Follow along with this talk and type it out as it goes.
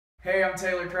Hey, I'm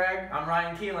Taylor Craig. I'm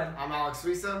Ryan Keelan. I'm Alex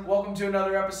Suisa. Welcome to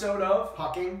another episode of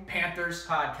Pucking Panthers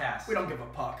Podcast. We don't give a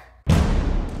puck.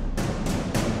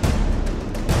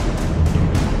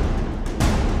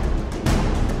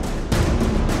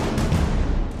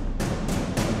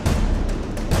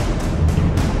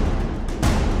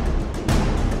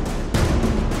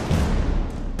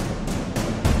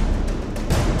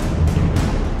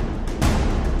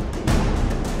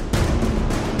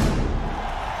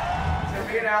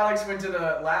 Alex went to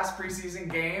the last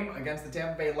preseason game against the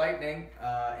Tampa Bay Lightning,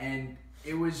 and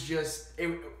it was just,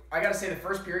 I gotta say, the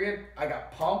first period, I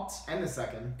got pumped. And the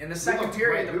second. In the second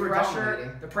period,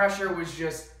 the pressure was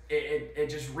just, it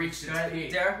just reached its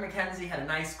peak. Derek McKenzie had a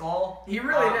nice goal. He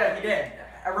really did. He did.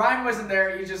 Ryan wasn't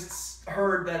there. You just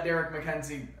heard that Derek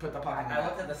McKenzie put the puck in the net. I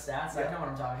looked at the stats. Yeah. I know what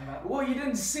I'm talking about. Well, you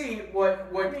didn't see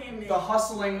what the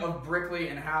hustling of Brickley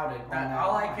and Howden.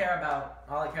 All I care about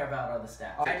are the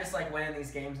stats. I just like winning these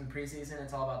games in preseason.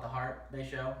 It's all about the heart they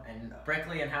show. And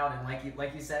Brickley and Howden,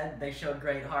 like you said, they showed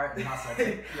great heart and hustle.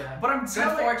 Yeah. But I'm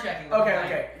telling you, forechecking.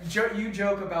 Okay. You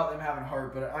joke about them having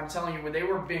heart, but I'm telling you, when they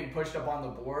were being pushed up on the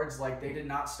boards, like, they did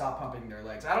not stop pumping their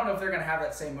legs. I don't know if they're gonna have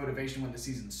that same motivation when the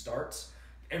season starts.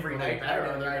 Every night, they're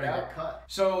gonna get cut.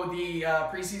 So the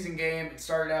preseason game, it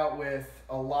started out with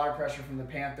a lot of pressure from the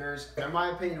Panthers. In my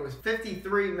opinion, it was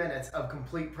 53 minutes of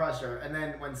complete pressure, and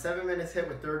then when 7 minutes hit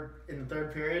in the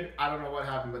third period, I don't know what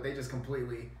happened, but they just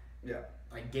completely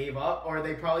gave up, or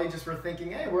they probably just were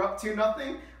thinking, hey, we're up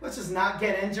 2-0, let's just not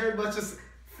get injured, let's just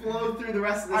flow through the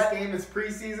rest of this game. It's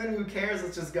preseason. Who cares?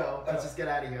 Let's just go. Let's just get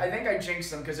out of here. I think I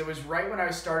jinxed them because it was right when I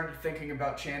started thinking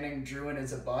about chanting Druin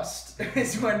as a bust.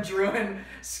 It's when Druin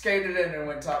skated in and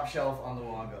went top shelf on the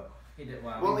Wongo. He did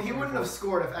well. Well, he wouldn't have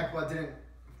scored if Ekblad didn't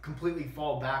completely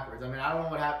fall backwards. I mean, I don't know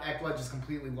what happened. Ekblad just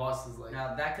completely lost his leg.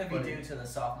 Now, that could be due to the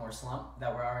sophomore slump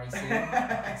that we're already seeing.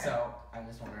 So, I'm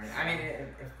just wondering. I mean,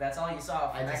 if that's all you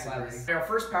saw from Ekblad. Our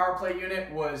first power play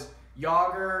unit was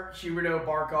Yager, Huberdeau,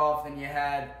 Barkov, then you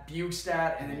had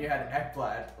Bugstad, and then you had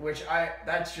Ekblad, which I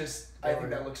think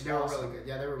that looks awesome. They were really good.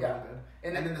 Yeah, they were really good.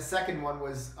 And then the second one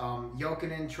was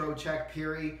Jokinen, Trocheck,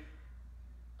 Peary,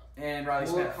 and Riley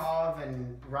Smith. Volkov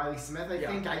and Riley Smith, I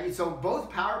think. So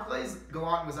both power plays,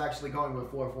 Gallant was actually going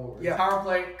with 4 forwards. Yeah, power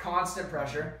play, constant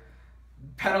pressure.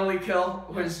 Penalty kill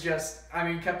was just,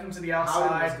 kept him to the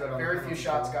outside. Very few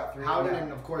shots got through. Howden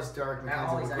and, of course, Derek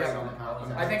McKenzie was great on the power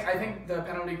play. I think the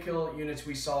penalty kill units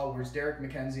we saw was Derek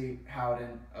McKenzie,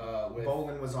 Howden, with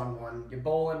Bolin was on one. Yeah,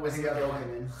 Bolin was the other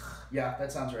one. Yeah,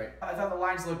 that sounds right. I thought the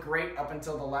lines looked great up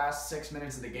until the last 6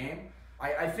 minutes of the game.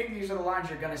 I think these are the lines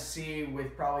you're going to see,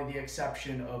 with probably the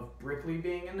exception of Brickley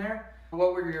being in there.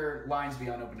 What would your lines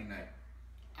be on opening night?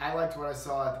 I liked what I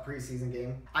saw at the preseason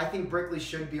game. I think Brickley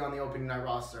should be on the opening night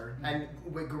roster. Mm-hmm.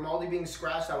 And with Grimaldi being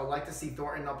scratched, I would like to see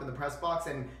Thornton up in the press box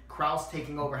and Krause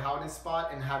taking over Howden's spot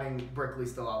and having Brickley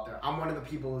still out there. I'm one of the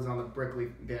people who's on the Brickley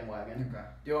bandwagon.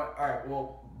 Okay. All right,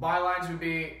 well, my lines would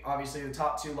be, obviously, the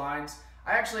top 2 lines.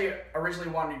 I actually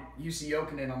originally wanted UC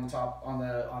Jokinen on the top, on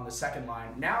the second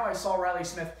line. Now I saw Riley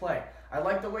Smith play. I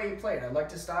like the way he played. I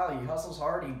liked his style. He hustles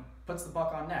hard. He puts the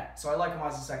puck on net. So I like him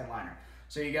as a second liner.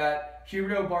 So you got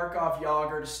Huberdeau, Barkov,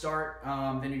 Yager to start.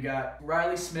 Then you got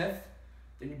Riley Smith.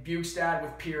 Then Bugstad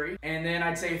with Peary. And then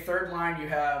I'd say third line you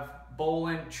have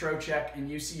Bolin, Trocheck, and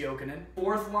UC Jokinen.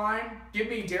 Fourth line, give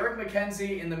me Derek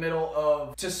McKenzie in the middle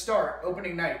of, to start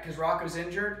opening night, because Rocco's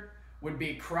injured, would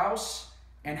be Krause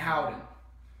and Howden.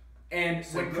 And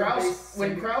So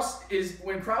when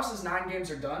Krause's 9 games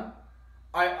are done,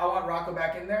 I want Rocco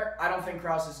back in there. I don't think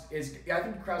Krause is I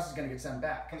think Krause is going to get sent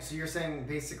back. So you're saying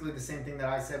basically the same thing that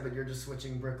I said, but you're just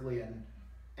switching Brickley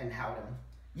and Howden.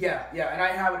 Yeah, and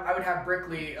I would have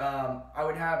Brickley. I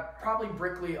would have probably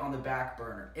Brickley on the back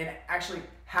burner, and actually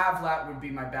Havlat would be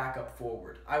my backup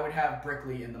forward. I would have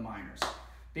Brickley in the minors,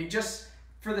 just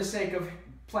for the sake of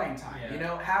playing time. Yeah. You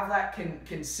know, Havlat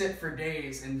can sit for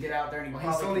days and get out there, and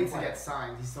he still needs to get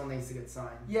signed.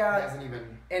 Yeah, he hasn't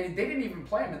even. And they didn't even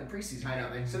play him in the preseason. I know.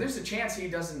 So there's a chance he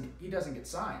doesn't get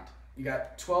signed. You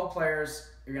got 12 players.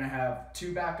 You're gonna have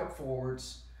 2 backup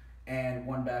forwards and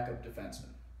 1 backup defenseman.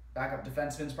 Backup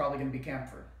defenseman's probably gonna be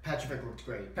Kampfer. Petrovic looked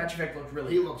great. Petrovic looked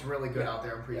really. He looked really good out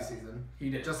there in preseason. Yeah, he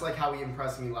did. Just like how he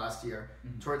impressed me last year,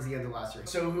 towards the end of last year.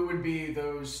 So who would be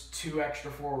those 2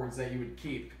 extra forwards that you would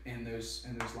keep in those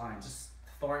lines? Just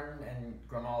Thornton and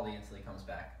Grimaldi until he comes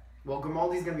back. Well,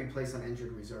 Grimaldi's going to be placed on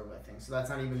injured reserve, I think, so that's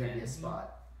not even going to be a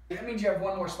spot. That means you have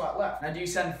 1 more spot left. Now, do you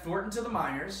send Thornton to the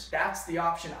minors? That's the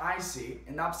option I see,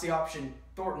 and that's the option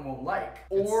Thornton won't like.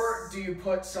 Or do you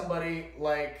put somebody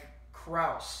like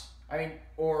Krause,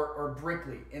 or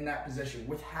Brickley in that position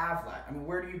with Havlat? I mean,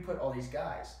 where do you put all these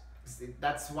guys?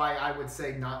 That's why I would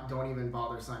say don't even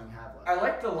bother signing Havlat. I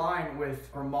like the line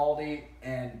with Grimaldi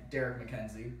and Derek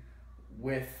McKenzie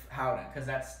with Howden. Because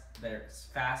they're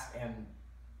fast and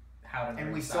Howden.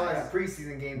 And we saw in a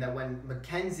preseason game that when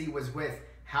McKenzie was with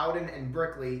Howden and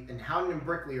Brickley, and Howden and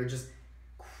Brickley are just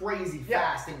crazy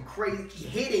fast and crazy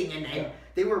hitting, and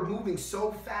they were moving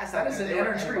so fast. That is an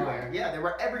energy everywhere. line. Yeah, they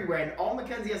were everywhere, and all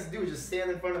McKenzie has to do is just stand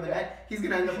in front of the net. He's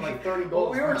gonna end up with like 30 goals.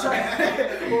 What we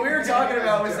were talking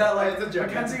about was that like It's a joke.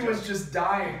 McKenzie was just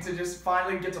dying to just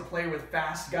finally get to play with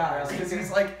fast guys because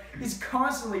he's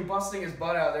constantly busting his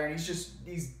butt out there, and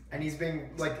he's being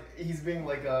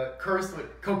cursed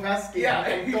with Kopecky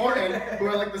and Thornton, who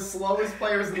are like the slowest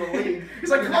players in the league. He's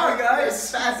like, come on, guys,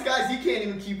 fast guys, you can't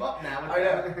even keep up now.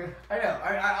 I know.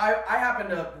 I happen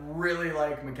to really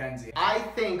like McKenzie. I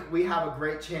think we have a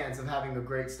great chance of having a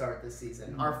great start this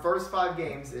season. Our first 5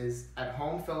 games is at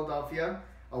home Philadelphia,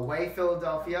 away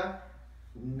Philadelphia,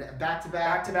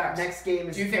 back-to-back. Next game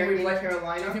is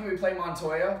Carolina. Do you think we play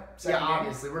Montoya?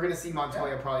 Obviously. We're going to see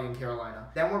Montoya probably in Carolina.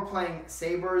 Then we're playing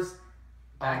Sabres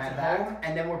at home,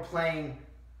 and then we're playing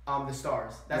the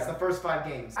Stars. That's the first 5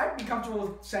 games. I'd be comfortable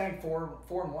with saying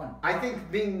 4-1. I think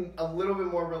being a little bit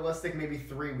more realistic, maybe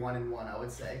 3-1-1, I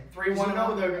would say.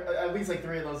 3-1. At least like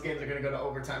 3 of those games are going to go to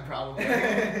overtime probably.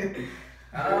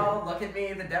 Oh, look at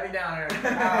me, the Debbie Downer.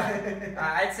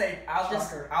 I'd say I'll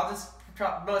just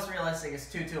most realistic is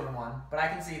 2-2-1, but I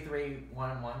can see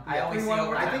 3-1-1. I always see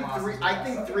overtime losses. I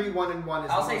think 3-1-1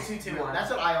 is. I'll say 2-2-1.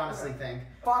 That's what I honestly think.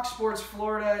 Fox Sports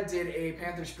Florida did a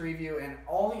Panthers preview, and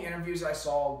all the interviews I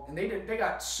saw, and they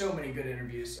got so many good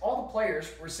interviews. All the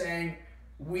players were saying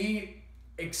we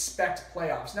expect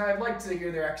playoffs. Now I'd like to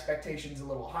hear their expectations a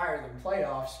little higher than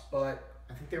playoffs, but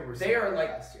I think they were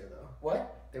last year though.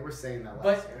 What? They were saying that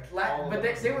last year. But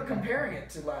they were comparing it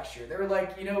to last year. They were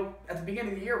like, at the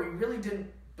beginning of the year, we really didn't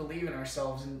believe in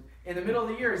ourselves. And in the middle of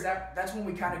the year, that's when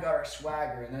we kind of got our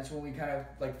swagger, and that's when we kind of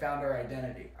found our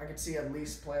identity. I could see at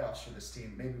least playoffs for this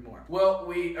team, maybe more. Well,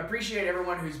 we appreciate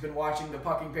everyone who's been watching the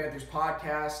Pucking Panthers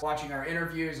podcast, watching our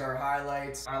interviews, our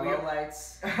highlights, our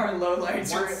lowlights. Our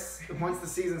lowlights. Once the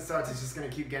season starts, it's just going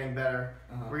to keep getting better.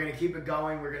 We're going to keep it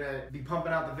going. We're going to be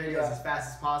pumping out the videos as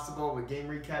fast as possible with game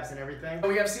recaps and everything.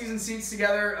 We have season seats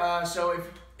together, so if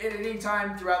at any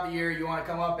time throughout the year you want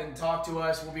to come up and talk to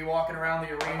us, we'll be walking around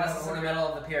the arena. Unless it's in the middle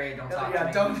of the period, don't talk to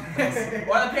me. Don't.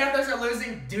 While the Panthers are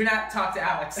losing, do not talk to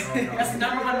Alex. That's the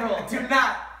number 1 rule. Do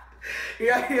not.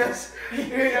 Yeah, he has a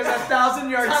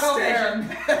 1,000-yard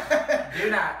stare. Do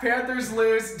not. Panthers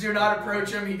lose. Do not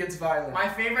approach him. He gets violent. My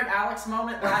favorite Alex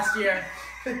moment last year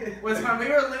was when we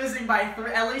were losing by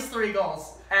at least 3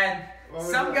 goals, and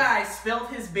some guy spilled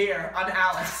his beer on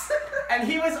Alex, and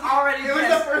he was already It was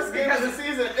the first game of the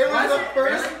season. It was the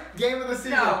first game of the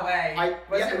season. No way.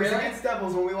 It was against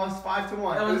Devils when we lost 5-1.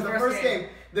 It was the first game.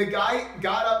 The guy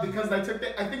got up because I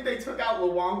think they took out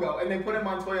Luongo and they put in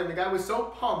Montoya, and the guy was so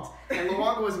pumped. And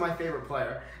Luongo was my favorite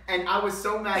player. And I was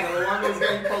so mad that Luongo was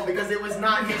getting pulled because it was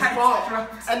not his fault.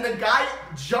 And the guy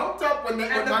jumped up when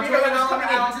Montoya was coming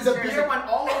in. The beer went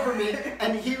all over me,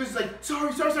 and he was like,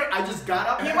 sorry. I just got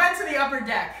up. He went to the upper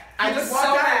deck. I just walked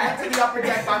out and went to the upper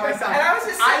deck by myself. And I was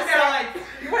just sitting there like,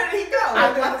 where did he go?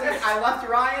 I left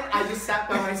Ryan. I just sat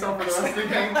by myself for the rest of the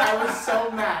game. I was so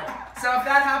mad. So if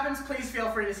that happens, please feel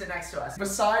free to sit next to us.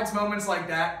 Besides moments like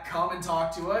that, come and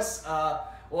talk to us.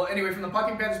 Well, anyway, from the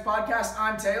Pucking Panthers podcast,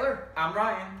 I'm Taylor. I'm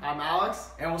Ryan. I'm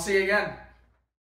Alex. And we'll see you again.